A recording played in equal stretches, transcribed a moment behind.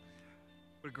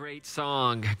What a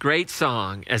great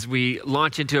song as we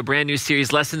launch into a brand new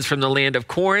series, Lessons from the Land of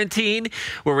Quarantine,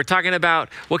 where we're talking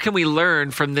about what can we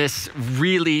learn from this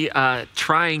really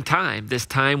trying time, this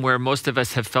time where most of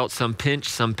us have felt some pinch,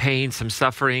 some pain, some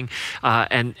suffering,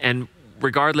 and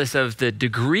regardless of the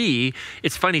degree,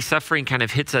 it's funny, suffering kind of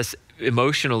hits us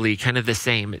emotionally kind of the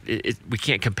same. We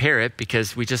can't compare it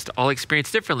because we just all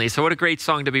experience differently. So what a great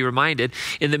song to be reminded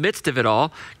in the midst of it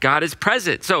all, God is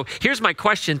present. So here's my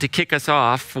question to kick us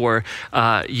off for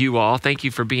you all. Thank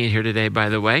you for being here today, by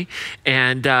the way.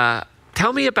 And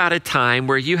tell me about a time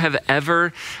where you have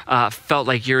ever felt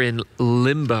like you're in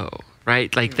limbo,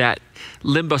 right? Like that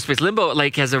limbo space. Limbo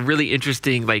like has a really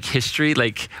interesting like history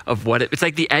like of what it's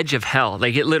like the edge of hell.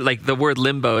 Like it like the word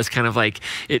limbo is kind of like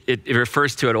it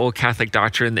refers to an old Catholic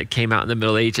doctrine that came out in the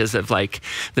Middle Ages of like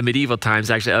the medieval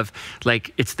times actually of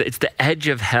like it's the edge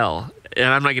of hell. And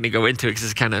I'm not going to go into it because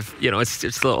it's kind of, it's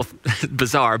a little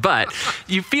bizarre, but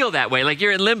you feel that way. Like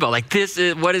you're in limbo. Like this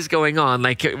is what is going on.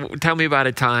 Like, tell me about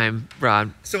a time,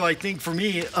 Rod. So I think for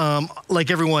me,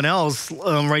 like everyone else,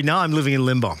 right now I'm living in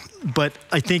limbo. But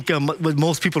I think what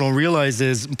most people don't realize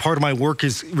is part of my work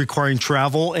is requiring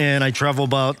travel. And I travel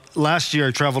last year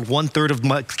I traveled 1/3 of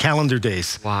my calendar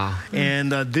days. Wow.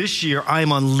 And this year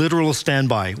I'm on literal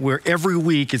standby where every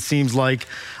week it seems like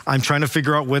I'm trying to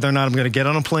figure out whether or not I'm going to get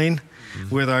on a plane,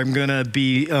 whether I'm going to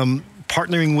be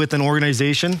partnering with an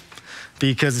organization,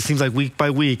 because it seems like week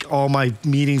by week, all my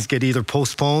meetings get either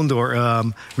postponed or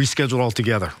rescheduled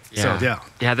altogether. Yeah. So, yeah.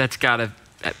 Yeah, that's got to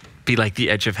be like the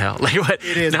edge of hell. Like what?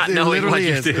 It is. Not It knowing what literally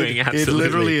you're is. doing. Absolutely. It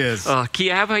literally is. Oh,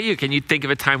 Kia, how about you? Can you think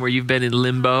of a time where you've been in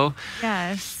limbo?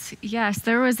 Yes.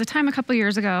 There was a time a couple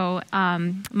years ago,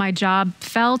 my job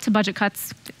fell to budget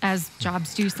cuts, as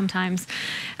jobs do sometimes.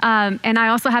 And I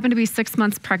also happened to be 6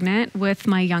 months pregnant with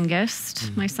my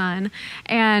youngest, my son.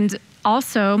 And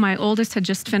also, my oldest had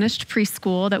just finished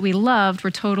preschool that we loved, were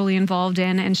totally involved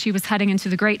in, and she was heading into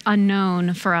the great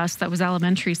unknown for us that was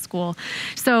elementary school.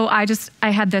 So I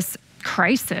had this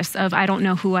crisis of I don't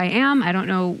know who I am. I don't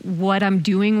know what I'm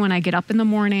doing when I get up in the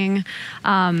morning.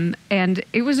 And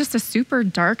it was just a super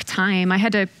dark time. I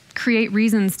had to create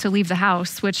reasons to leave the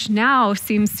house, which now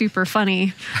seems super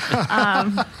funny.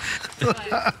 But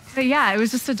yeah, it was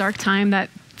just a dark time,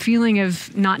 that feeling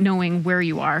of not knowing where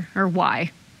you are or why.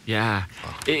 Yeah.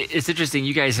 It's interesting.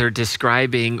 You guys are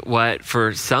describing what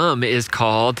for some is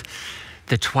called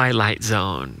the twilight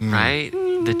zone, right?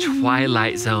 The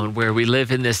twilight zone, where we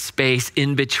live in this space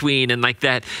in between. And like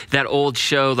that old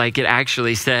show, like it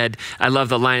actually said, I love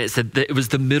the line, it said that it was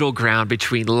the middle ground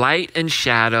between light and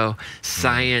shadow,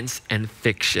 science and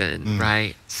fiction,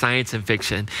 right? Science and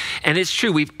fiction. And it's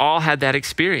true, we've all had that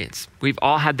experience. We've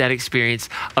all had that experience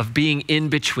of being in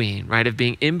between, right? Of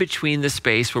being in between the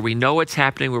space where we know what's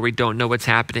happening, where we don't know what's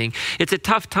happening. It's a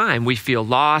tough time. We feel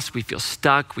lost, we feel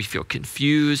stuck, we feel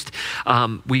confused.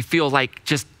 We feel like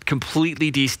just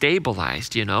completely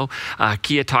destabilized,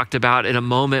 Kia talked about in a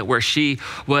moment where she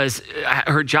was,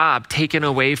 her job taken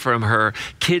away from her.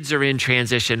 Kids are in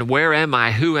transition. Where am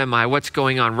I? Who am I? What's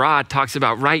going on? Rod talks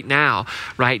about right now,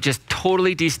 right? Just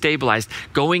totally destabilized,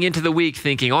 going into the week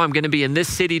thinking, I'm going to be in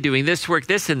this city doing this work,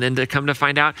 this, and then to come to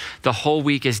find out the whole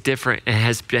week is different and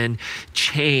has been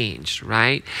changed,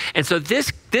 right? And so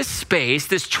this space,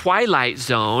 this twilight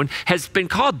zone, has been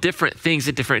called different things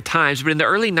at different times, but in the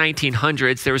early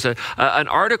 1900s, there was an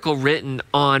article written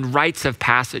on rites of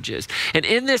passages. And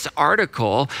in this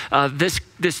article,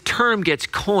 this term gets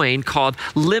coined called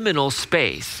liminal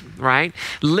space, right?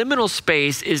 Liminal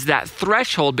space is that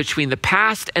threshold between the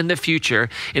past and the future,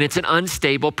 and it's an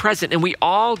unstable present. And we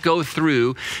all go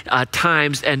through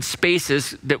times and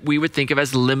spaces that we would think of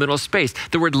as liminal space.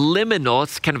 The word liminal,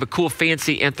 it's kind of a cool,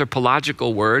 fancy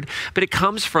anthropological word, but it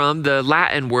comes from the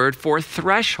Latin word for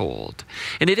threshold.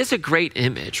 And it is a great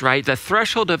image, right? The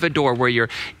threshold of a door where you're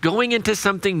going into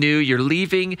something new, you're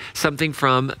leaving something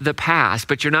from the past,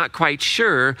 but you're not quite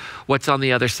sure what's on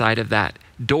the other side of that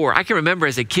door. I can remember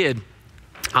as a kid,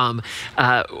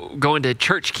 going to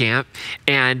church camp,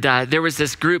 and there was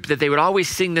this group that they would always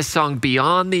sing this song,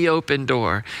 Beyond the Open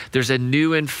Door, there's a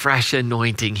new and fresh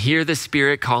anointing, hear the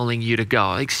Spirit calling you to go.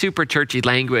 Like super churchy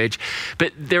language,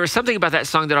 but there was something about that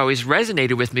song that always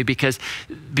resonated with me, because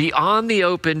beyond the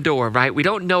open door, right? We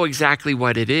don't know exactly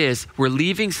what it is. We're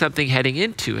leaving something heading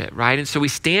into it, right? And so we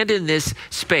stand in this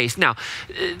space. Now,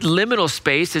 liminal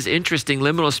space is interesting.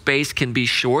 Liminal space can be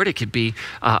short. It could be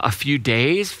a few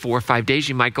days, 4 or 5 days.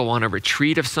 You might go on a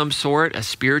retreat of some sort, a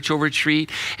spiritual retreat,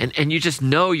 and you just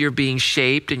know you're being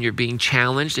shaped and you're being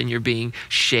challenged and you're being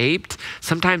shaped.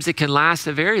 Sometimes it can last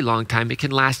a very long time. It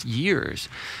can last years.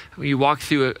 When you walk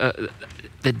through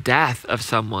the death of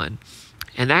someone,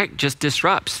 And that just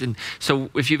disrupts. And so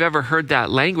if you've ever heard that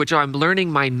language, I'm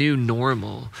learning my new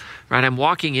normal, right? I'm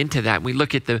walking into that. We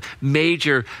look at the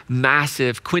major,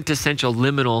 massive, quintessential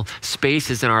liminal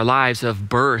spaces in our lives of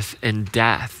birth and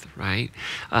death, right?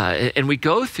 And we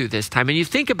go through this time. And you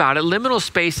think about it, liminal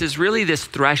space is really this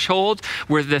threshold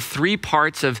where the three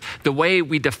parts of the way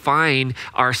we define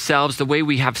ourselves, the way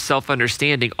we have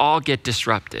self-understanding, all get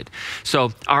disrupted.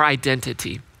 So our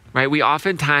identity, right? We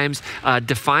oftentimes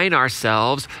define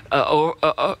ourselves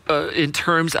in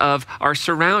terms of our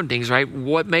surroundings, right?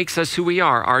 What makes us who we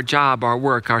are, our job, our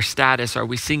work, our status. Are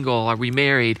we single? Are we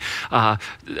married?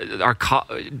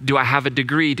 Do I have a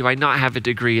degree? Do I not have a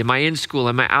degree? Am I in school?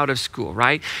 Am I out of school,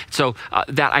 right? So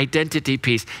that identity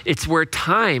piece, it's where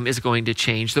time is going to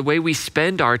change. The way we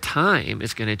spend our time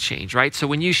is going to change, right? So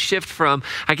when you shift from,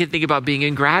 I can think about being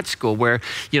in grad school where,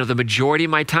 the majority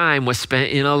of my time was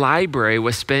spent in a library,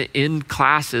 was spent in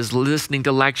classes, listening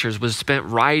to lectures, was spent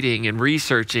writing and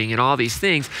researching and all these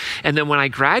things. And then when I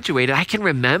graduated, I can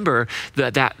remember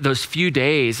those few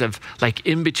days of like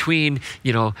in between,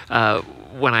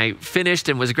 when I finished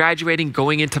and was graduating,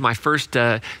 going into my first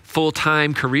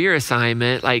full-time career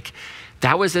assignment, like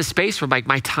that was a space where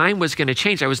my time was going to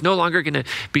change. I was no longer going to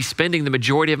be spending the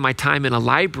majority of my time in a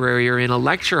library or in a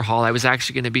lecture hall. I was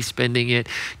actually going to be spending it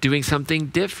doing something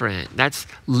different. That's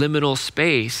liminal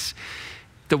space.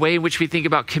 The way in which we think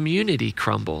about community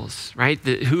crumbles, right?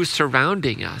 Who's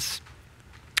surrounding us,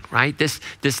 right? This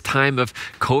time of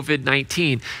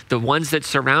COVID-19, the ones that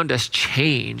surround us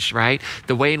change, right?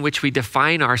 The way in which we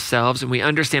define ourselves and we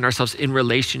understand ourselves in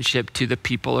relationship to the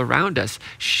people around us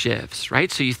shifts,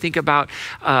 right? So you think about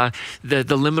the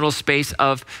liminal space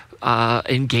of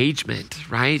engagement,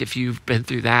 right? If you've been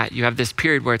through that, you have this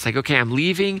period where it's like, okay, I'm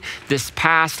leaving this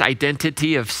past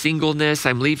identity of singleness.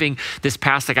 I'm leaving this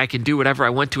past, like I can do whatever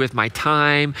I want to with my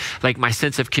time. Like my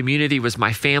sense of community was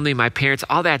my family, my parents,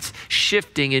 all that's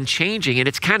shifting and changing and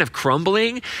it's kind of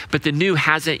crumbling, but the new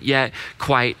hasn't yet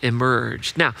quite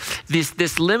emerged. Now, this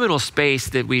liminal space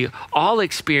that we all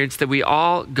experience, that we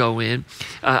all go in,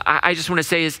 I just want to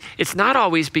say is it's not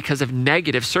always because of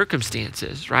negative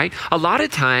circumstances, right? A lot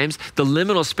of times, the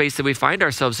liminal space that we find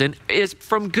ourselves in is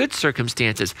from good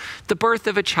circumstances. The birth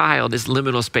of a child is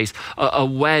liminal space. A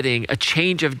wedding, a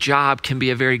change of job can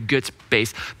be a very good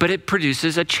space, but it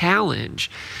produces a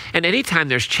challenge. And anytime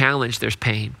there's challenge, there's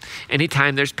pain.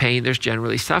 Anytime there's pain, there's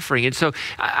generally suffering. And so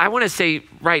I want to say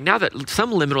right now that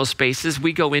some liminal spaces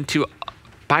we go into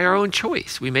by our own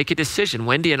choice. We make a decision.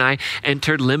 Wendy and I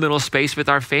entered liminal space with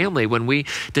our family when we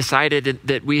decided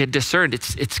that we had discerned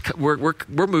we're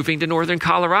moving to northern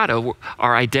Colorado.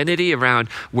 Our identity around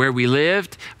where we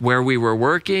lived, where we were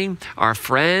working, our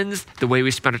friends, the way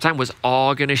we spent our time was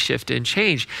all going to shift and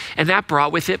change. And that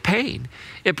brought with it pain.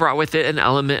 It brought with it an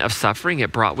element of suffering.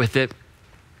 It brought with it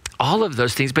all of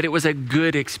those things, but it was a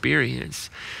good experience.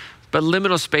 But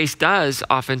liminal space does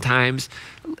oftentimes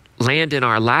land in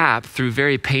our lap through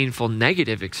very painful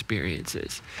negative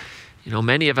experiences.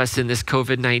 Many of us in this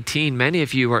COVID-19, many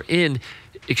of you are in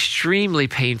extremely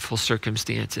painful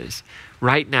circumstances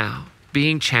right now,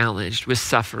 being challenged with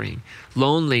suffering,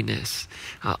 loneliness,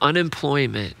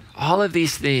 unemployment, all of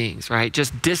these things, right?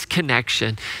 Just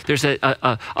disconnection. There's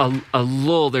a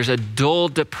lull, there's a dull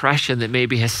depression that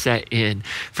maybe has set in.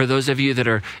 For those of you that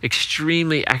are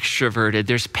extremely extroverted,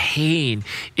 there's pain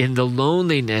in the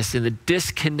loneliness, in the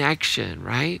disconnection,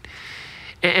 right?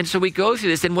 And so we go through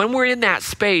this, and when we're in that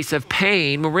space of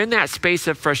pain, when we're in that space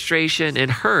of frustration and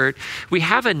hurt, we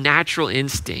have a natural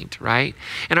instinct, right?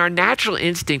 And our natural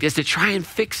instinct is to try and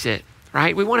fix it,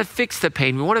 right? We want to fix the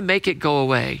pain. We want to make it go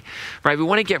away, right? We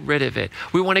want to get rid of it.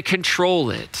 We want to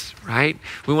control it, right?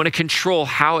 We want to control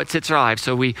how it sits in our lives.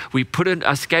 So we put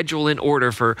a schedule in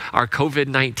order for our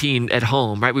COVID-19 at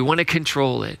home, right? We want to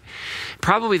control it.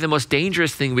 Probably the most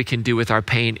dangerous thing we can do with our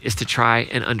pain is to try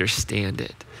and understand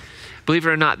it. Believe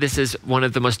it or not, this is one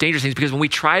of the most dangerous things because when we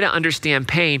try to understand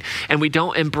pain and we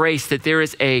don't embrace that there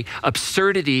is a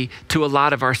absurdity to a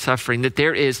lot of our suffering, that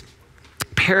there is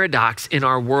paradox in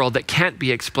our world that can't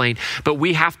be explained, but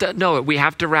we have to know it, we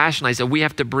have to rationalize it, we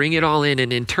have to bring it all in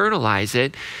and internalize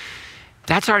it.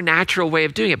 That's our natural way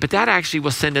of doing it, but that actually will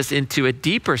send us into a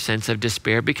deeper sense of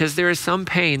despair because there is some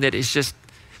pain that is just,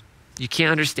 you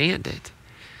can't understand it.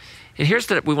 And here's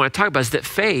what we want to talk about is that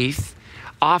faith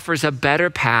offers a better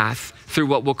path through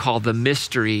what we'll call the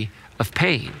mystery of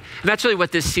pain. And that's really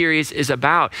what this series is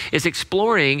about, is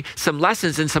exploring some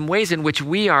lessons and some ways in which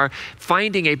we are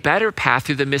finding a better path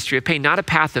through the mystery of pain, not a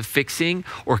path of fixing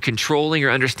or controlling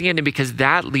or understanding, because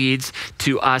that leads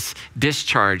to us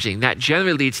discharging. That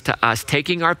generally leads to us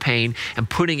taking our pain and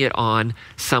putting it on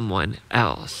someone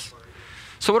else.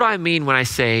 So what do I mean when I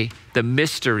say the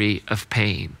mystery of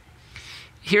pain?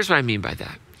 Here's what I mean by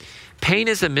that. Pain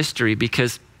is a mystery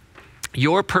because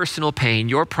your personal pain,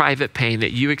 your private pain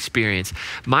that you experience,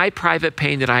 my private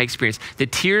pain that I experience, the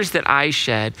tears that I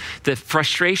shed, the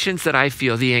frustrations that I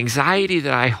feel, the anxiety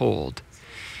that I hold,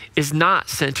 is not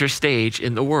center stage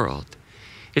in the world.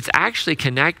 It's actually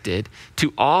connected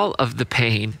to all of the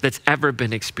pain that's ever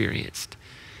been experienced.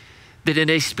 That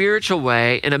in a spiritual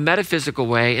way, in a metaphysical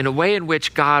way, in a way in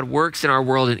which God works in our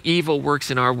world and evil works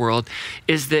in our world,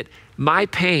 is that my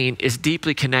pain is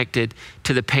deeply connected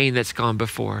to the pain that's gone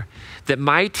before. That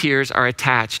my tears are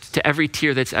attached to every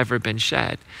tear that's ever been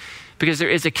shed. Because there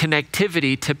is a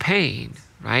connectivity to pain,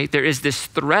 right? There is this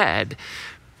thread,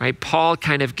 right? Paul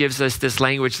kind of gives us this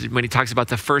language when he talks about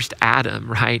the first Adam,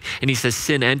 right? And he says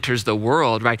sin enters the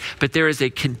world, right? But there is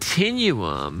a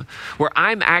continuum where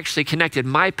I'm actually connected.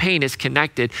 My pain is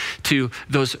connected to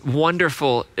those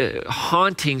wonderful,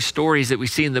 haunting stories that we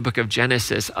see in the book of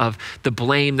Genesis of the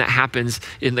blame that happens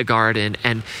in the garden.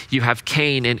 And you have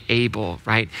Cain and Abel,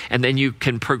 right? And then you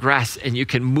can progress and you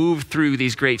can move through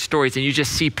these great stories and you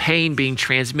just see pain being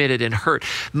transmitted and hurt.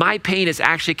 My pain is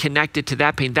actually connected to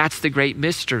that pain. That's the great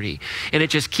mystery. And it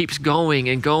just keeps going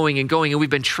and going and going. And we've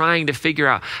been trying to figure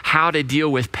out how to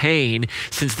deal with pain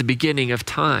since the beginning of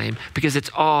time because it's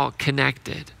all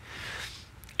connected.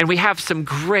 And we have some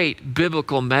great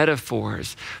biblical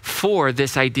metaphors for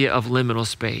this idea of liminal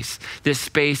space, this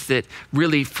space that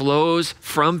really flows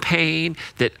from pain,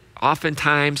 that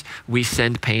oftentimes we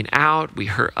send pain out, we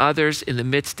hurt others in the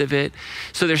midst of it.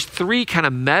 So there's three kind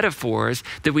of metaphors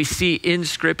that we see in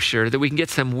Scripture that we can get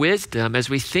some wisdom as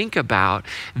we think about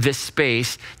this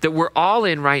space that we're all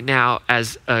in right now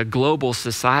as a global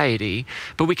society,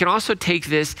 but we can also take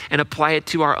this and apply it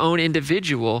to our own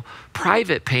individual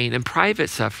private pain and private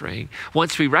suffering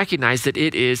once we recognize that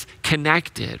it is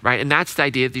connected, right? And that's the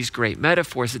idea of these great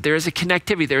metaphors, that there is a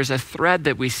connectivity, there is a thread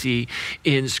that we see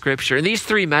in Scripture. And these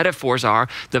three metaphors are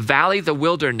the valley, the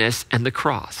wilderness, and the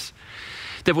cross.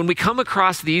 That when we come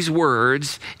across these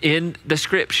words in the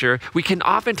Scripture, we can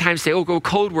oftentimes say, oh, go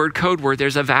code word,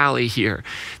 there's a valley here.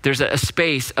 There's a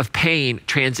space of pain,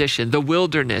 transition. The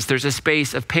wilderness, there's a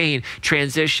space of pain,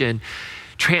 transition,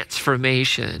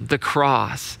 transformation. The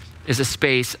cross is a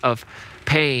space of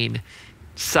pain,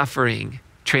 suffering,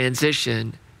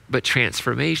 transition, but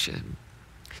transformation.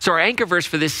 So our anchor verse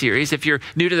for this series, if you're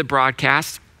new to the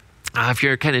broadcast, if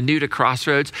you're kind of new to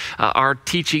Crossroads, our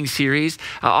teaching series,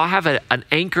 I'll have an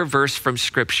anchor verse from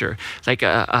Scripture, like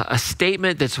a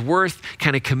statement that's worth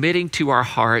kind of committing to our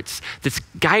hearts, that's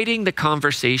guiding the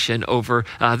conversation over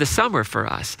the summer for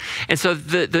us. And so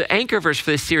the anchor verse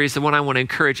for this series, the one I want to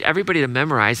encourage everybody to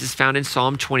memorize, is found in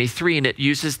Psalm 23, and it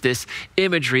uses this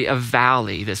imagery of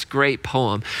valley, this great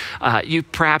poem. You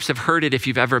perhaps have heard it if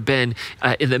you've ever been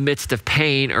in the midst of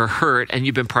pain or hurt, and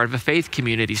you've been part of a faith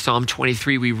community. Psalm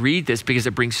 23, we read this because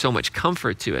it brings so much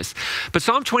comfort to us. But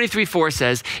Psalm 23:4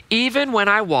 says, even when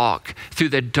I walk through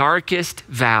the darkest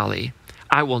valley,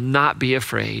 I will not be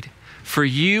afraid. For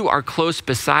you are close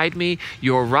beside me,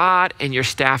 your rod and your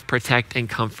staff protect and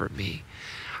comfort me.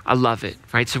 I love it,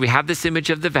 right? So we have this image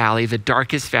of the valley, the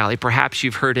darkest valley. Perhaps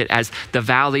you've heard it as the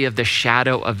valley of the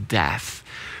shadow of death.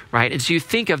 Right? And so you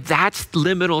think of that's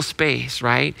liminal space,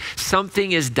 right?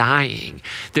 Something is dying.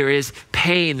 There is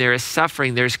pain, there is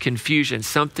suffering, there's confusion.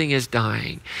 Something is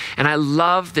dying. And I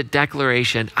love the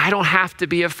declaration, I don't have to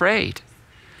be afraid.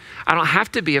 I don't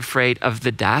have to be afraid of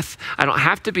the death. I don't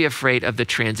have to be afraid of the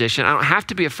transition. I don't have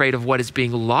to be afraid of what is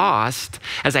being lost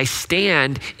as I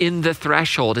stand in the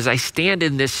threshold, as I stand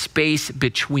in this space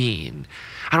between.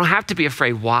 I don't have to be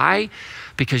afraid. Why?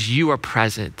 Because you are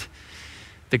present.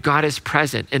 That God is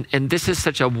present. And this is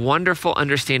such a wonderful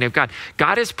understanding of God.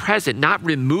 God is present, not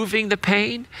removing the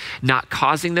pain, not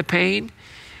causing the pain,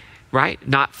 right?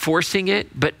 Not forcing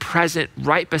it, but present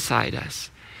right beside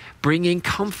us, bringing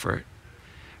comfort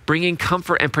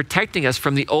and protecting us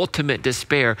from the ultimate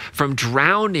despair, from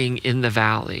drowning in the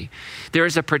valley. There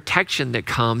is a protection that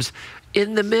comes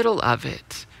in the middle of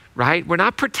it. Right? We're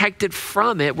not protected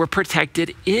from it, we're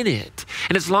protected in it.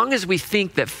 And as long as we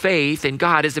think that faith in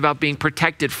God is about being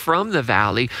protected from the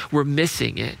valley, we're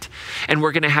missing it. And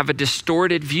we're going to have a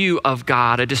distorted view of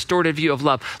God, a distorted view of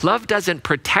love. Love doesn't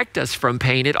protect us from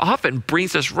pain, it often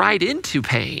brings us right into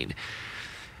pain.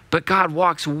 But God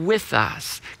walks with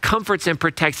us, comforts and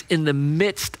protects in the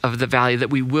midst of the valley that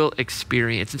we will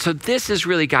experience. And so this is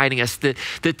really guiding us, that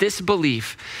this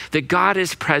belief that God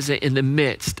is present in the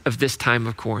midst of this time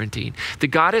of quarantine, that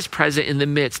God is present in the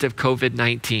midst of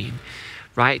COVID-19,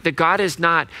 right? That God is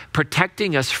not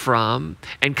protecting us from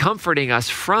and comforting us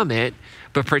from it,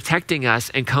 but protecting us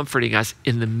and comforting us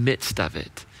in the midst of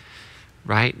it,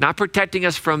 right? Not protecting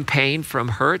us from pain, from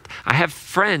hurt. I have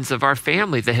friends of our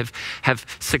family that have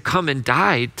succumbed and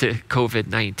died to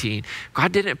COVID-19.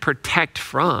 God didn't protect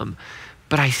from,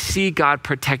 but I see God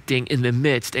protecting in the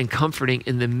midst and comforting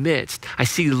in the midst. I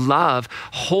see love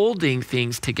holding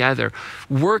things together,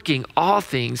 working all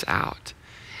things out.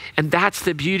 And that's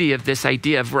the beauty of this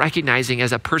idea of recognizing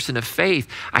as a person of faith,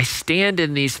 I stand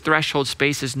in these threshold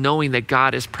spaces knowing that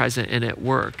God is present and at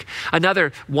work.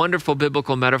 Another wonderful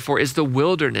biblical metaphor is the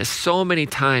wilderness. So many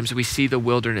times we see the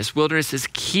wilderness. Wilderness is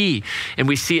key, and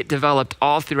we see it developed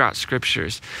all throughout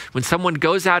scriptures. When someone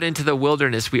goes out into the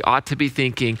wilderness, we ought to be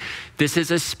thinking, this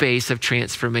is a space of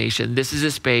transformation. This is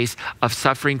a space of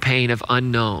suffering, pain, of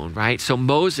unknown, right? So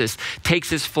Moses takes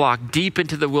his flock deep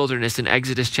into the wilderness in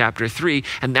Exodus chapter 3,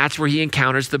 and that's where he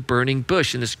encounters the burning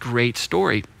bush in this great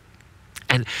story.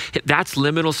 And that's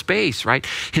liminal space, right?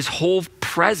 His whole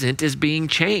present is being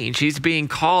changed. He's being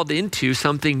called into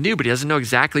something new, but he doesn't know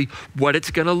exactly what it's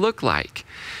going to look like.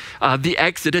 The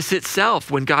Exodus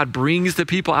itself, when God brings the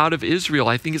people out of Israel,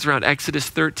 I think it's around Exodus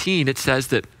 13, it says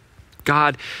that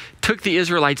God took the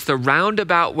Israelites the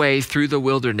roundabout way through the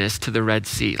wilderness to the Red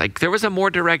Sea. Like there was a more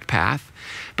direct path,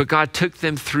 but God took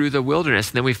them through the wilderness.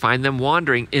 And then we find them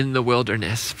wandering in the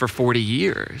wilderness for 40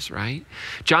 years, right?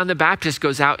 John the Baptist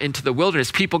goes out into the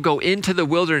wilderness. People go into the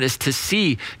wilderness to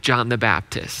see John the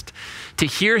Baptist, to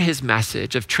hear his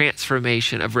message of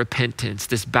transformation, of repentance,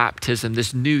 this baptism,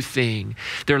 this new thing.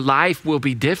 Their life will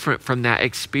be different from that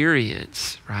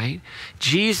experience, right?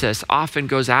 Jesus often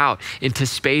goes out into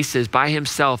spaces by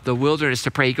himself, the wilderness,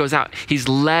 to pray. He goes out, he's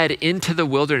led into the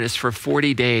wilderness for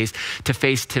 40 days to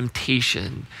face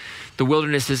temptation. The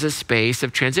wilderness is a space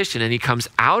of transition, and he comes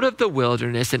out of the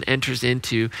wilderness and enters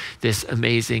into this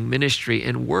amazing ministry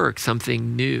and work,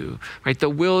 something new, right? The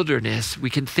wilderness, we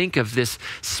can think of this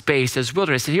space as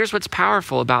wilderness. And here's what's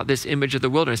powerful about this image of the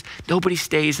wilderness. Nobody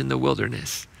stays in the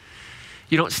wilderness.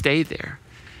 You don't stay there,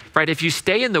 right? If you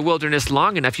stay in the wilderness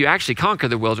long enough, you actually conquer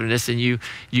the wilderness and you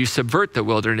subvert the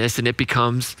wilderness, and it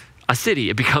becomes a city,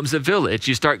 it becomes a village.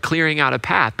 You start clearing out a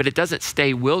path, but it doesn't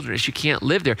stay wilderness. You can't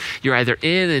live there. You're either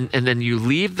in and then you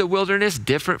leave the wilderness,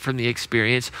 different from the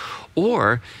experience,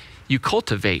 or you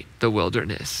cultivate the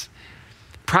wilderness.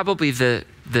 Probably the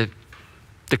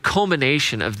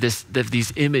culmination of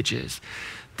these images,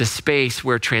 the space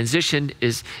where transition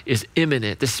is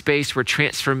imminent, the space where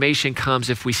transformation comes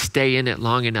if we stay in it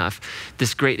long enough.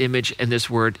 This great image and this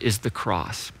word is the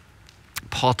cross.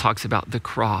 Paul talks about the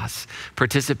cross,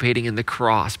 participating in the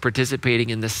cross, participating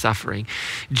in the suffering.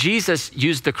 Jesus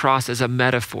used the cross as a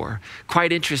metaphor.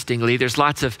 Quite interestingly, there's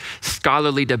lots of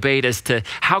scholarly debate as to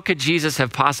how could Jesus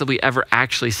have possibly ever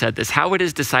actually said this? How would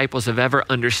his disciples have ever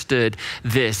understood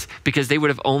this? Because they would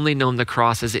have only known the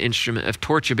cross as an instrument of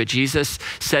torture. But Jesus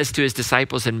says to his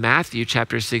disciples in Matthew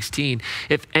chapter 16,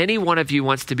 if any one of you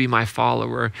wants to be my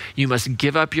follower, you must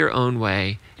give up your own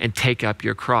way and take up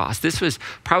your cross. This was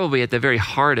probably at the very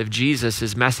heart of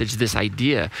Jesus's message, this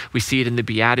idea. We see it in the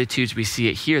Beatitudes, we see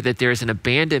it here, that there is an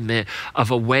abandonment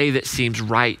of a way that seems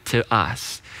right to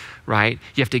us, right?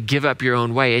 You have to give up your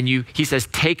own way. And he says,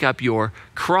 take up your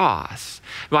cross.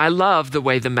 Well, I love the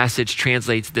way the Message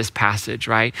translates this passage,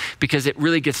 right? Because it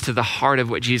really gets to the heart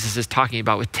of what Jesus is talking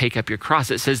about with take up your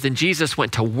cross. It says, then Jesus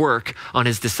went to work on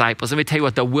his disciples. Let me tell you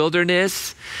what, the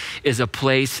wilderness is a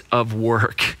place of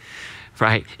work.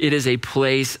 Right? It is a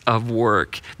place of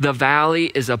work. The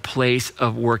valley is a place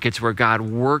of work. It's where God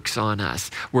works on us,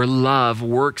 where love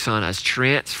works on us,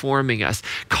 transforming us,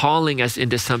 calling us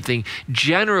into something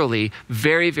generally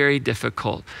very, very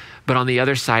difficult, but on the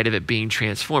other side of it being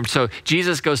transformed. So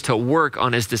Jesus goes to work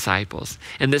on his disciples.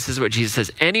 And this is what Jesus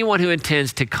says, anyone who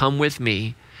intends to come with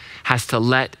me has to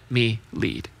let me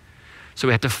lead. So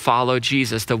we have to follow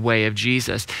Jesus, the way of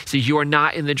Jesus. So you are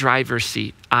not in the driver's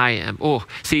seat. I am. Oh,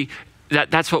 see,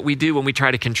 that's what we do when we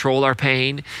try to control our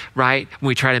pain, right? When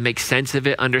we try to make sense of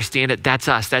it, understand it. That's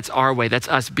us. That's our way. That's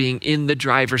us being in the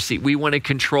driver's seat. We want to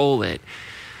control it.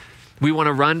 We want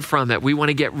to run from it. We want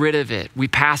to get rid of it. We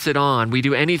pass it on. We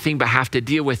do anything but have to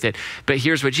deal with it. But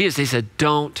here's what Jesus, he said,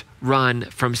 don't run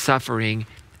from suffering.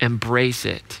 Embrace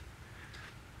it.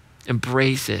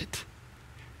 Embrace it.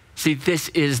 See, this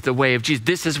is the way of Jesus.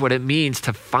 This is what it means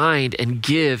to find and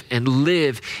give and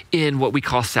live in what we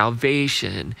call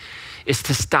salvation. Is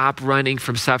to stop running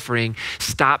from suffering,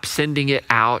 stop sending it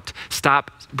out,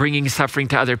 stop bringing suffering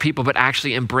to other people, but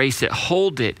actually embrace it,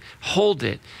 hold it.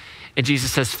 And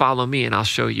Jesus says, follow me and I'll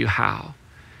show you how.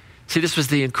 See, this was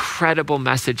the incredible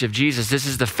message of Jesus. This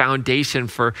is the foundation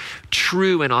for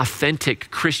true and authentic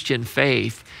Christian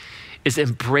faith, is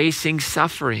embracing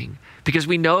suffering, because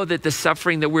we know that the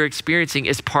suffering that we're experiencing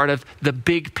is part of the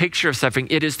big picture of suffering.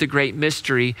 It is the great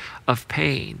mystery of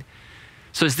pain.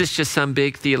 So is this just some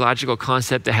big theological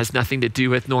concept that has nothing to do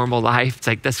with normal life? It's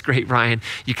like, that's great, Ryan.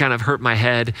 You kind of hurt my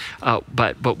head.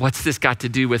 But what's this got to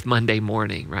do with Monday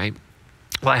morning, right?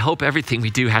 Well, I hope everything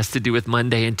we do has to do with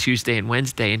Monday and Tuesday and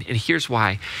Wednesday. And here's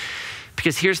why.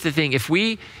 Because here's the thing, if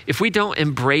we don't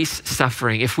embrace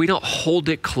suffering, if we don't hold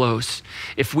it close,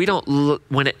 if we don't,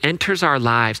 when it enters our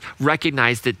lives,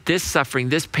 recognize that this suffering,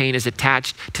 this pain is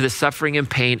attached to the suffering and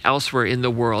pain elsewhere in the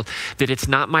world, that it's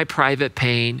not my private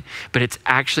pain, but it's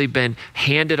actually been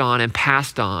handed on and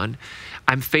passed on,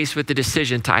 I'm faced with the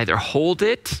decision to either hold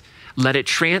it, let it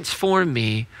transform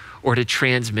me, or to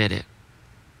transmit it.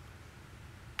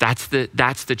 That's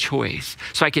the choice.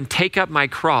 So I can take up my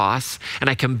cross and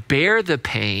I can bear the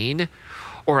pain,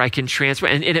 or I can transfer.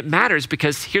 And it matters,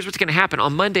 because here's what's going to happen.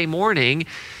 On Monday morning,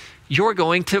 you're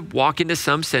going to walk into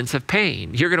some sense of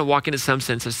pain. You're going to walk into some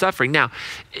sense of suffering. Now,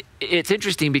 it's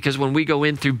interesting because when we go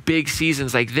in through big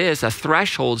seasons like this, a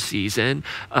threshold season,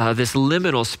 this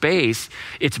liminal space,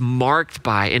 it's marked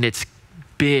by, and it's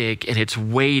big and it's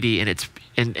weighty and it's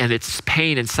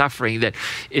pain and suffering that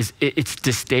it's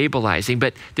destabilizing.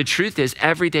 But the truth is,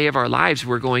 every day of our lives,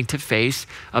 we're going to face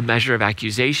a measure of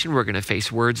accusation. We're going to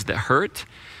face words that hurt.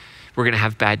 We're going to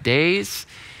have bad days.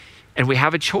 And we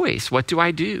have a choice. What do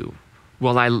I do?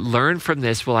 Will I learn from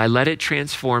this? Will I let it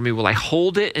transform me? Will I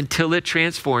hold it until it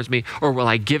transforms me? Or will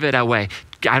I give it away?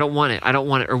 I don't want it. I don't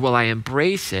want it. Or will I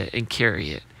embrace it and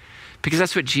carry it? Because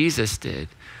that's what Jesus did.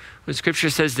 When Scripture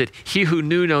says that he who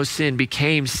knew no sin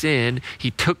became sin,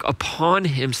 he took upon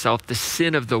himself the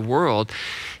sin of the world.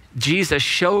 Jesus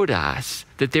showed us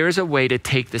that there is a way to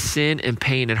take the sin and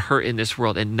pain and hurt in this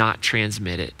world and not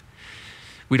transmit it.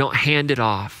 We don't hand it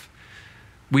off.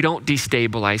 We don't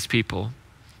destabilize people.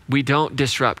 We don't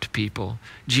disrupt people.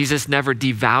 Jesus never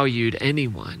devalued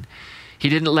anyone. He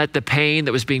didn't let the pain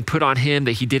that was being put on him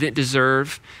that he didn't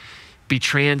deserve be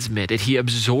transmitted. He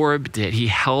absorbed it. He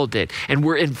held it. And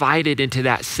we're invited into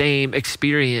that same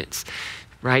experience,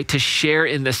 right? To share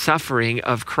in the suffering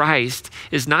of Christ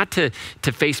is not to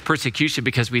face persecution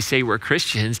because we say we're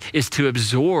Christians, is to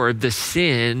absorb the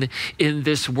sin in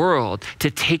this world, to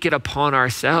take it upon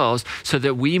ourselves so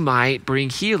that we might bring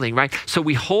healing, right? So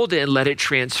we hold it and let it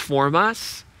transform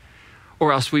us,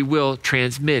 or else we will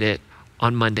transmit it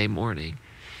on Monday morning.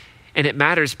 And it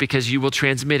matters because you will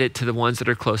transmit it to the ones that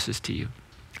are closest to you.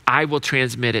 I will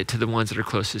transmit it to the ones that are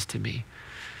closest to me.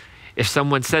 If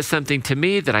someone says something to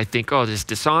me that I think, oh, this is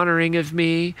dishonoring of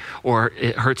me, or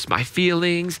it hurts my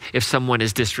feelings, if someone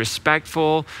is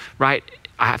disrespectful, right?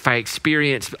 If I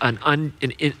experience an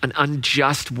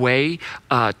unjust way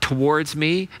towards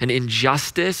me, an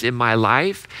injustice in my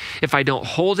life, if I don't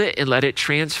hold it and let it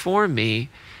transform me,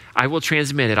 I will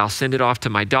transmit it. I'll send it off to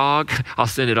my dog. I'll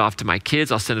send it off to my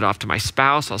kids. I'll send it off to my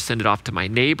spouse. I'll send it off to my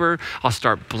neighbor. I'll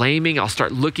start blaming. I'll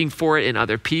start looking for it in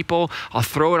other people. I'll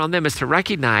throw it on them. Is to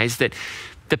recognize that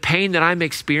the pain that I'm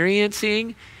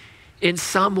experiencing, in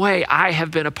some way, I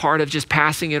have been a part of just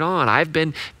passing it on. I've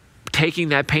been taking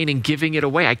that pain and giving it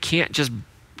away. I can't just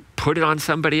put it on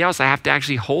somebody else. I have to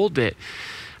actually hold it.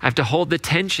 I have to hold the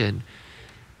tension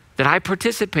that I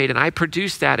participate and I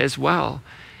produce that as well.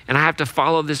 And I have to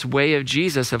follow this way of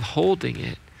Jesus of holding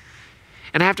it.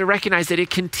 And I have to recognize that it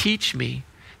can teach me,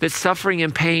 that suffering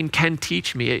and pain can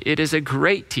teach me. It is a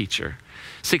great teacher.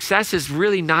 Success is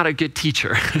really not a good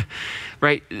teacher,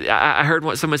 right? I heard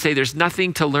someone say there's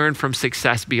nothing to learn from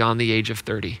success beyond the age of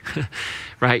 30,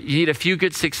 right? You need a few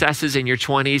good successes in your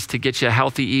 20s to get you a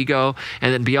healthy ego.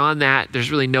 And then beyond that, there's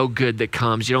really no good that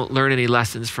comes. You don't learn any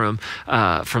lessons from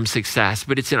success,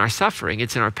 but it's in our suffering,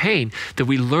 it's in our pain that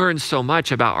we learn so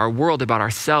much about our world, about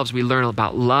ourselves. We learn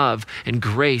about love and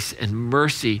grace and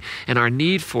mercy and our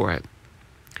need for it.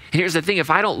 And here's the thing, if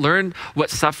I don't learn what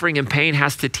suffering and pain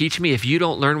has to teach me, if you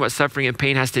don't learn what suffering and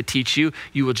pain has to teach you,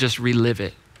 you will just relive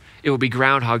it. It will be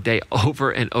Groundhog Day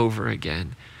over and over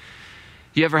again.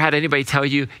 You ever had anybody tell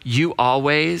you, you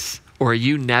always, or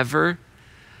you never?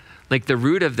 Like the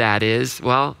root of that is,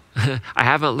 well, I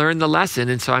haven't learned the lesson,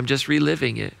 and so I'm just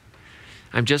reliving it.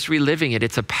 I'm just reliving it.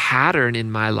 It's a pattern in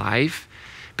my life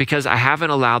because I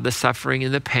haven't allowed the suffering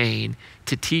and the pain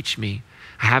to teach me.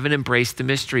 I haven't embraced the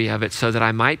mystery of it so that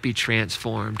I might be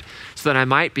transformed, so that I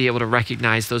might be able to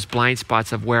recognize those blind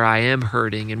spots of where I am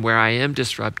hurting and where I am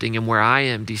disrupting and where I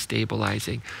am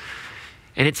destabilizing.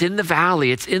 And it's in the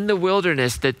valley, it's in the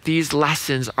wilderness that these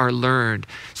lessons are learned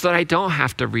so that I don't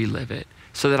have to relive it,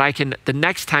 so that I can, the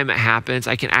next time it happens,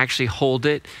 I can actually hold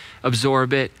it,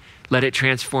 absorb it, let it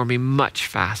transform me much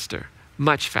faster,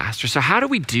 much faster. So how do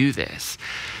we do this?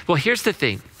 Well, here's the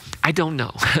thing. I don't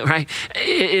know, right?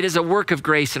 It is a work of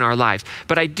grace in our lives.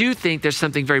 But I do think there's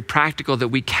something very practical that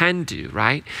we can do,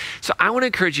 right? So I want to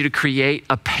encourage you to create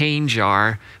a pain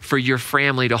jar for your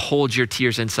family to hold your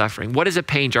tears and suffering. What is a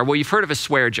pain jar? Well, you've heard of a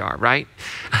swear jar, right?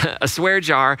 A swear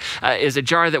jar is a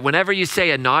jar that whenever you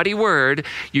say a naughty word,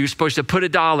 you're supposed to put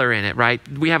 $1 in it, right?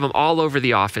 We have them all over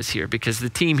the office here because the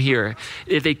team here,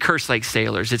 they curse like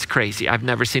sailors. It's crazy. I've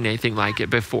never seen anything like it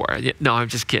before. No, I'm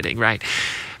just kidding, right?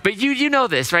 But you know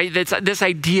this, right? That's this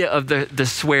idea of the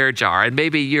swear jar, and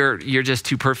maybe you're just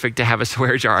too perfect to have a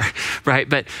swear jar, right?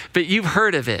 But you've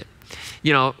heard of it.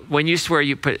 You know, when you swear,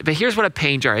 you put. But here's what a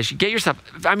pain jar is. You get yourself.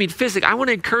 I mean, physically. I want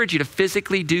to encourage you to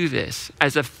physically do this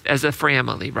as a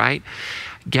family, right?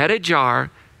 Get a jar,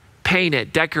 paint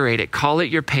it, decorate it, call it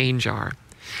your pain jar,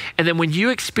 and then when you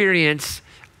experience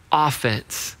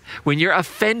offense, when you're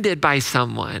offended by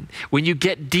someone, when you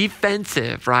get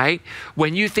defensive, right?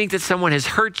 When you think that someone has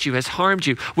hurt you, has harmed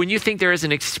you, when you think there is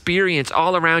an experience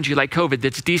all around you like COVID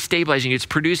that's destabilizing you, it's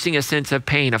producing a sense of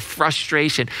pain, of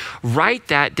frustration, write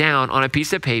that down on a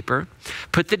piece of paper,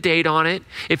 put the date on it.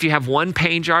 If you have one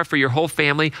pain jar for your whole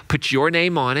family, put your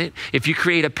name on it. If you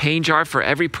create a pain jar for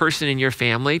every person in your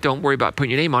family, don't worry about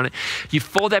putting your name on it. You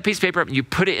fold that piece of paper up and you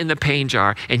put it in the pain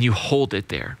jar and you hold it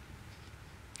there.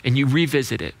 And you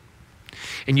revisit it,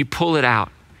 and you pull it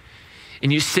out,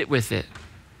 and you sit with it.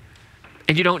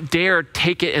 And you don't dare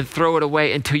take it and throw it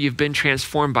away until you've been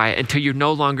transformed by it, until you're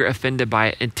no longer offended by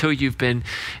it, until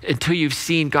you've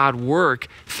seen God work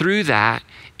through that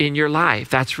in your life.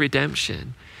 That's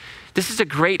redemption. This is a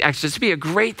great exercise. This would be a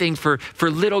great thing for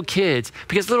little kids,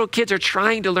 because little kids are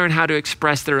trying to learn how to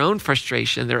express their own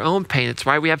frustration, their own pain. That's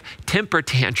why we have temper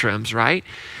tantrums, right?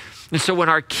 And so when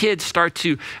our kids start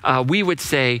to, we would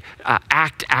say,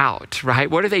 act out,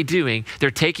 right? What are they doing?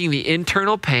 They're taking the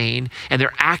internal pain and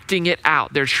they're acting it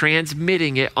out. They're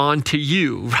transmitting it onto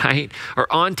you, right? Or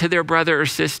onto their brother or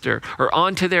sister or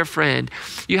onto their friend.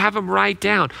 You have them write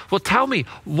down, well, tell me,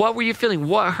 what were you feeling?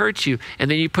 What hurt you?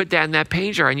 And then you put that in that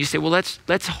pain jar and you say, well,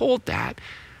 let's hold that.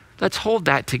 Let's hold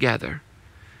that together.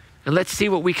 And let's see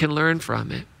what we can learn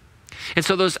from it. And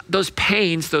so those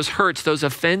pains, those hurts, those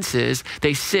offenses,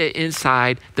 they sit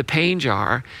inside the pain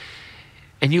jar,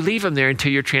 and you leave them there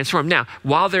until you're transformed. Now,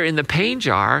 while they're in the pain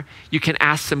jar, you can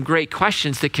ask some great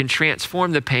questions that can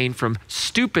transform the pain from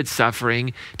stupid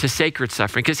suffering to sacred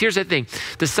suffering. Because here's the thing,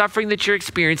 the suffering that you're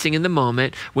experiencing in the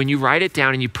moment, when you write it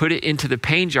down and you put it into the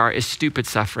pain jar, is stupid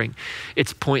suffering.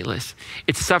 It's pointless.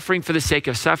 It's suffering for the sake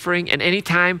of suffering. And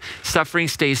anytime suffering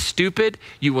stays stupid,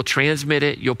 you will transmit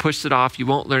it, you'll push it off, you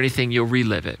won't learn anything, you'll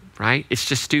relive it, right? It's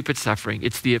just stupid suffering.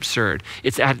 It's the absurd.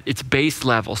 It's at its base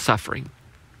level suffering.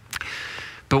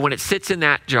 But when it sits in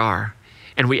that jar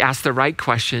and we ask the right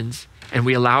questions and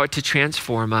we allow it to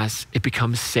transform us, it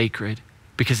becomes sacred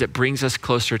because it brings us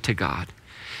closer to God.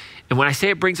 And when I say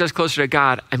it brings us closer to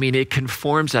God, I mean it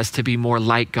conforms us to be more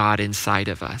like God inside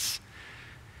of us,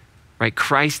 right?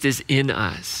 Christ is in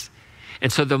us. And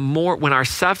so when our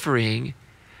suffering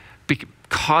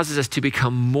causes us to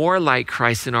become more like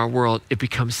Christ in our world, it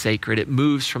becomes sacred. It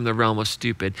moves from the realm of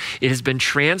stupid. It has been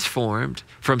transformed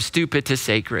from stupid to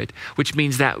sacred, which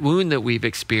means that wound that we've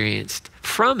experienced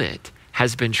from it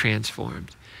has been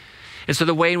transformed. And so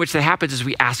the way in which that happens is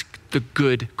we ask the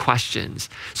good questions.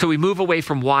 So we move away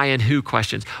from why and who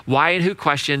questions. Why and who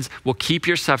questions will keep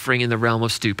your suffering in the realm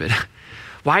of stupid.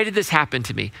 Why did this happen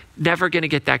to me? Never going to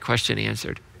get that question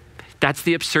answered. That's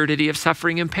the absurdity of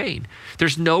suffering and pain.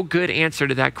 There's no good answer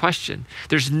to that question.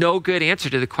 There's no good answer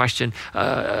to the question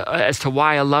as to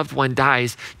why a loved one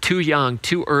dies too young,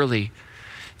 too early.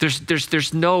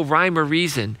 There's no rhyme or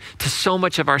reason to so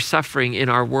much of our suffering in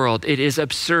our world. It is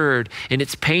absurd and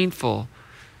it's painful.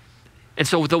 And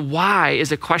so the why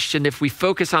is a question. If we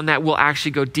focus on that, we'll actually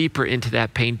go deeper into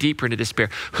that pain, deeper into despair.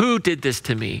 Who did this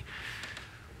to me?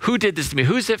 Who did this to me?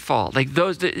 Who's at fault? Like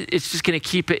it's just going to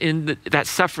keep it in, that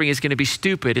suffering is going to be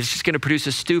stupid. It's just going to produce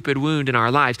a stupid wound in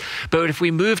our lives. But if we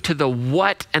move to the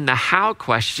what and the how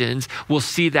questions, we'll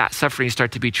see that suffering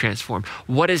start to be transformed.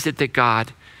 What is it that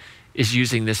God is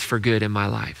using this for good in my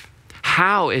life?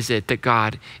 How is it that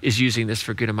God is using this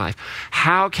for good in my life?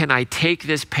 How can I take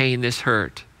this pain, this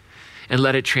hurt, and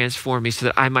let it transform me so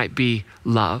that I might be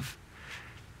love?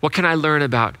 What can I learn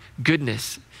about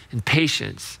goodness and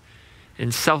patience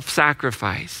and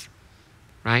self-sacrifice,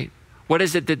 right? What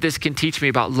is it that this can teach me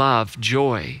about love,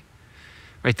 joy,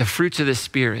 right? The fruits of the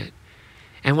Spirit.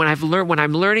 And when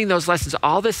I'm learning those lessons,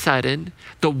 all of a sudden,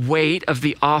 the weight of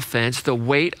the offense, the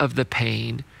weight of the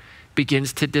pain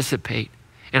begins to dissipate.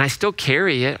 And I still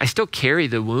carry it. I still carry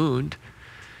the wound.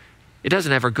 It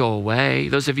doesn't ever go away.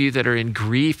 Those of you that are in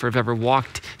grief or have ever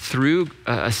walked through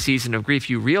a season of grief,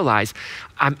 you realize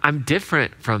I'm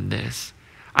different from this.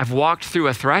 I've walked through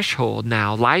a threshold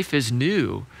now. Life is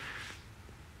new,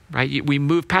 right? We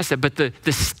move past it, but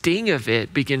the sting of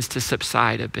it begins to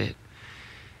subside a bit.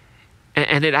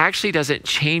 And it actually doesn't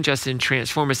change us and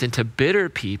transform us into bitter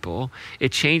people.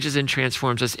 It changes and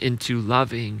transforms us into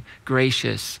loving,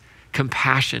 gracious,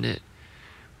 compassionate.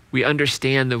 We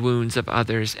understand the wounds of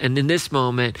others. And in this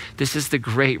moment, this is the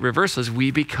great reversal, as we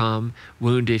become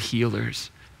wounded healers.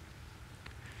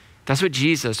 That's what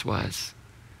Jesus was.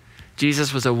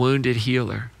 Jesus was a wounded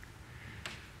healer,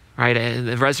 right? And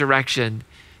the resurrection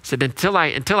said, until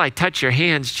I touch your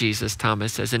hands, Jesus,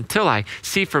 Thomas says, until I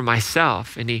see for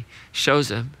myself. And he shows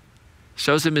him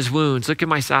his wounds. Look at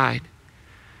my side,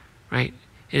 right?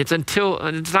 And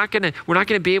we're not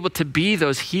gonna be able to be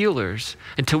those healers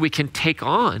until we can take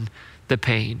on the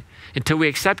pain, until we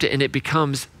accept it and it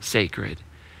becomes sacred.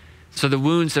 So the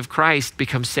wounds of Christ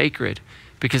become sacred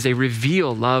because they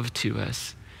reveal love to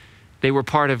us. They were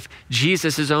part of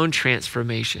Jesus' own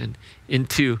transformation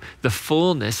into the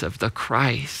fullness of the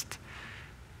Christ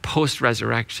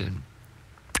post-resurrection.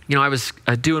 You know, I was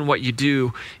doing what you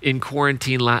do in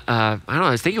quarantine. I don't know,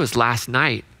 I think it was last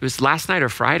night. It was last night or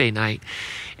Friday night.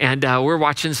 And we're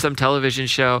watching some television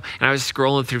show, and I was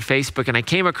scrolling through Facebook, and I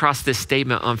came across this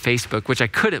statement on Facebook, which I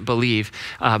couldn't believe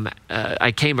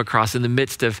I came across in the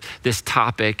midst of this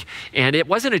topic. And it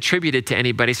wasn't attributed to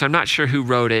anybody, so I'm not sure who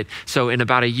wrote it. So in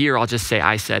about a year, I'll just say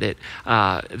I said it.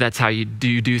 That's how you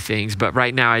do things. But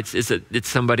right now, it's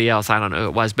somebody else. I don't know who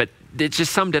it was, but it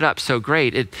just summed it up so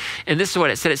great. And this is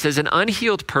what it said. It says, an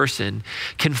unhealed person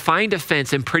can find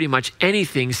offense in pretty much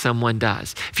anything someone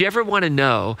does. If you ever want to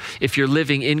know if you're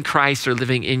living in Christ or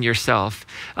living in yourself,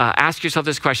 ask yourself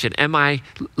this question: am I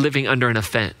living under an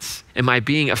offense? Am I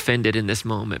being offended in this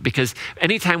moment? Because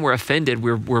anytime we're offended,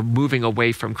 we're moving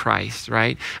away from Christ,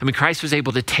 right? I mean, Christ was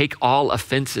able to take all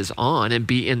offenses on and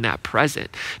be in that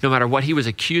present. No matter what he was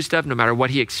accused of, no matter what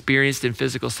he experienced in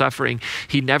physical suffering,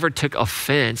 he never took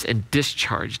offense and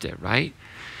discharged it, right?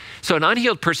 So an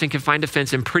unhealed person can find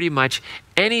offense in pretty much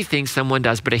anything someone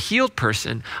does, but a healed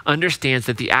person understands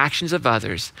that the actions of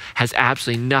others has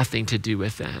absolutely nothing to do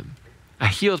with them. A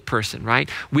healed person, right?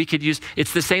 We could use,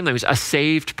 it's the same language, a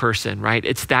saved person, right?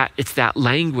 It's that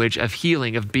language of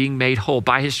healing, of being made whole.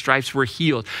 By his stripes we're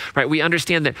healed, right? We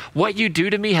understand that what you do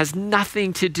to me has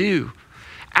nothing to do,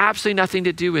 absolutely nothing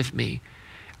to do with me.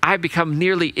 I become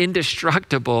nearly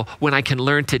indestructible when I can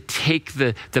learn to take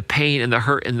the pain and the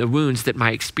hurt and the wounds that my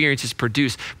experiences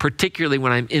produce, particularly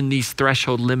when I'm in these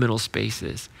threshold liminal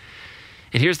spaces.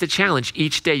 And here's the challenge.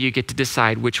 Each day you get to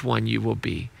decide which one you will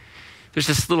be. There's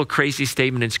this little crazy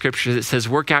statement in scripture that says,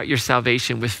 work out your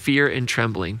salvation with fear and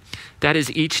trembling. That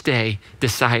is each day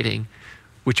deciding,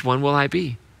 which one will I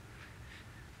be?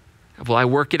 Will I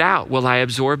work it out? Will I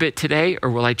absorb it today, or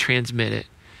will I transmit it?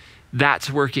 That's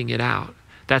working it out.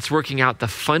 That's working out the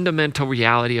fundamental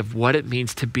reality of what it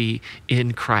means to be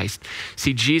in Christ.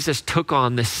 See, Jesus took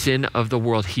on the sin of the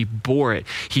world. He bore it.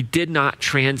 He did not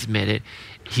transmit it.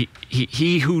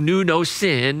 He who knew no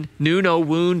sin, knew no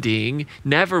wounding,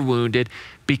 never wounded,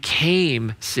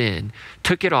 became sin,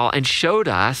 took it all and showed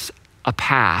us a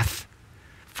path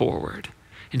forward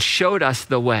and showed us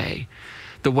the way.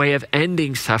 The way of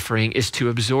ending suffering is to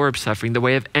absorb suffering. The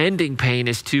way of ending pain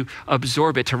is to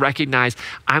absorb it, to recognize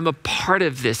I'm a part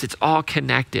of this. It's all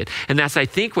connected. And that's, I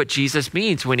think, what Jesus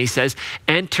means when he says,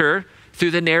 enter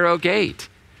through the narrow gate.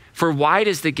 For wide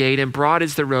is the gate and broad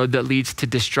is the road that leads to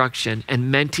destruction,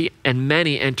 and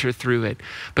many enter through it.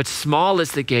 But small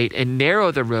is the gate and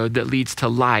narrow the road that leads to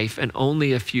life, and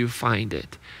only a few find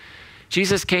it.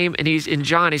 Jesus came, and he's in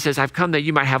John, he says, I've come that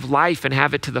you might have life and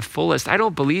have it to the fullest. I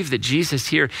don't believe that Jesus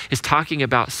here is talking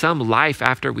about some life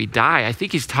after we die. I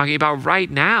think he's talking about right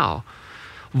now.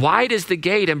 Wide is the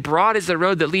gate and broad is the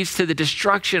road that leads to the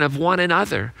destruction of one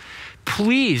another.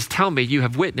 Please tell me you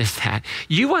have witnessed that.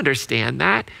 You understand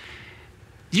that.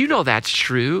 You know that's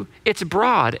true. It's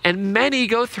broad, and many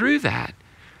go through that.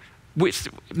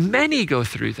 Many go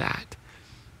through that.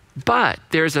 But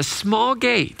there's a small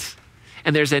gate,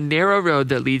 and there's a narrow road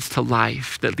that leads to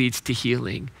life, that leads to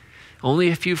healing. Only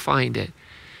a few find it.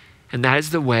 And that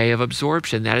is the way of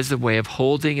absorption. That is the way of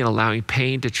holding and allowing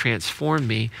pain to transform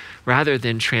me rather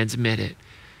than transmit it.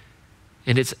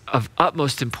 And it's of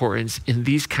utmost importance in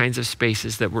these kinds of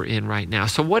spaces that we're in right now.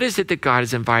 So what is it that God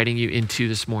is inviting you into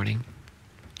this morning?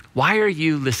 Why are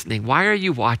you listening? Why are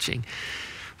you watching?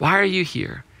 Why are you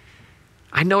here?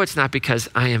 I know it's not because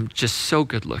I am just so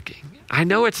good looking. I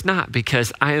know it's not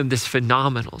because I am this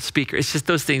phenomenal speaker. It's just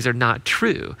those things are not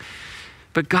true.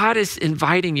 But God is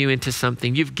inviting you into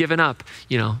something. You've given up,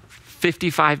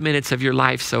 55 minutes of your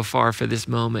life so far for this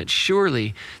moment.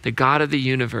 Surely the God of the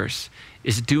universe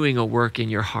is doing a work in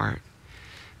your heart.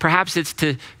 Perhaps it's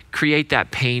to create that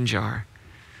pain jar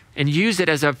and use it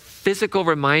as a physical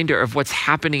reminder of what's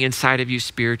happening inside of you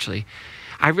spiritually.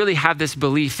 I really have this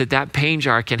belief that that pain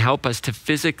jar can help us to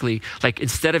physically, like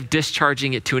instead of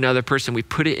discharging it to another person, we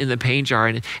put it in the pain jar.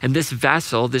 And this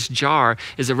vessel, this jar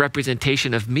is a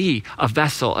representation of me, a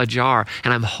vessel, a jar.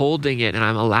 And I'm holding it and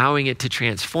I'm allowing it to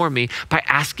transform me by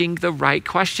asking the right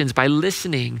questions, by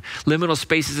listening. Liminal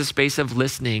space is a space of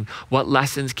listening. What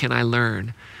lessons can I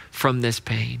learn from this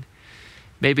pain?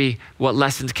 Maybe what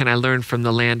lessons can I learn from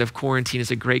the land of quarantine is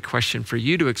a great question for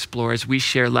you to explore as we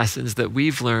share lessons that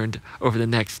we've learned over the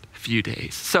next few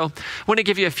days. So I want to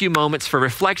give you a few moments for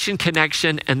reflection,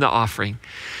 connection, and the offering.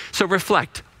 So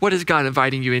reflect. What is God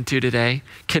inviting you into today?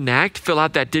 Connect, fill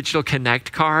out that digital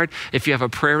connect card. If you have a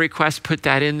prayer request, put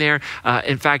that in there.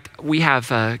 In fact, we have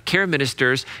care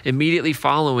ministers immediately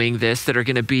following this that are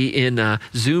going to be in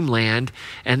Zoom land,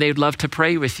 and they'd love to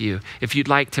pray with you if you'd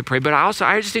like to pray. But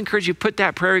I just encourage you, put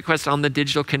that prayer request on the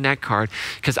digital connect card,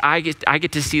 because I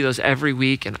get to see those every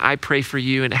week, and I pray for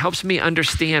you, and it helps me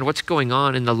understand what's going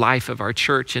on in the life of our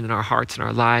church and in our hearts and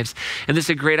our lives. And this is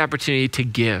a great opportunity to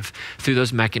give through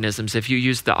those mechanisms. If you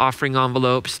use the offering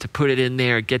envelopes, to put it in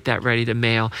there, get that ready to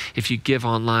mail. If you give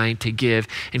online, to give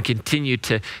and continue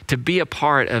to be a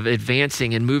part of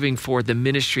advancing and moving forward the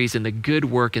ministries and the good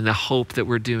work and the hope that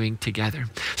we're doing together.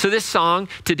 So this song,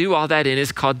 to do all that in,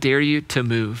 is called Dare You to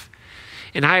Move.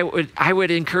 And I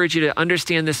would encourage you to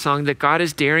understand this song, that God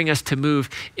is daring us to move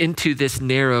into this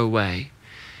narrow way,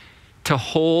 to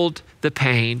hold the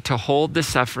pain, to hold the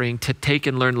suffering, to take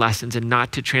and learn lessons and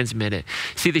not to transmit it.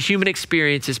 See, the human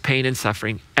experience is pain and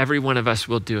suffering. Every one of us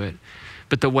will do it.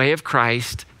 But the way of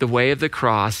Christ, the way of the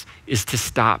cross, is to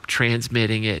stop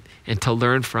transmitting it and to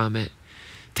learn from it,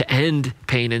 to end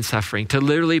pain and suffering, to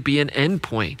literally be an end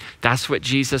point. That's what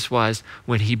Jesus was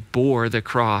when he bore the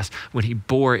cross, when he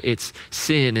bore its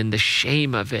sin and the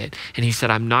shame of it. And he said,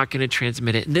 I'm not going to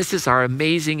transmit it. And this is our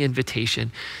amazing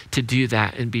invitation to do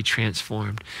that and be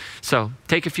transformed. So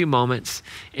take a few moments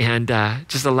and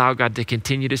just allow God to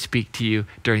continue to speak to you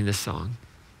during this song.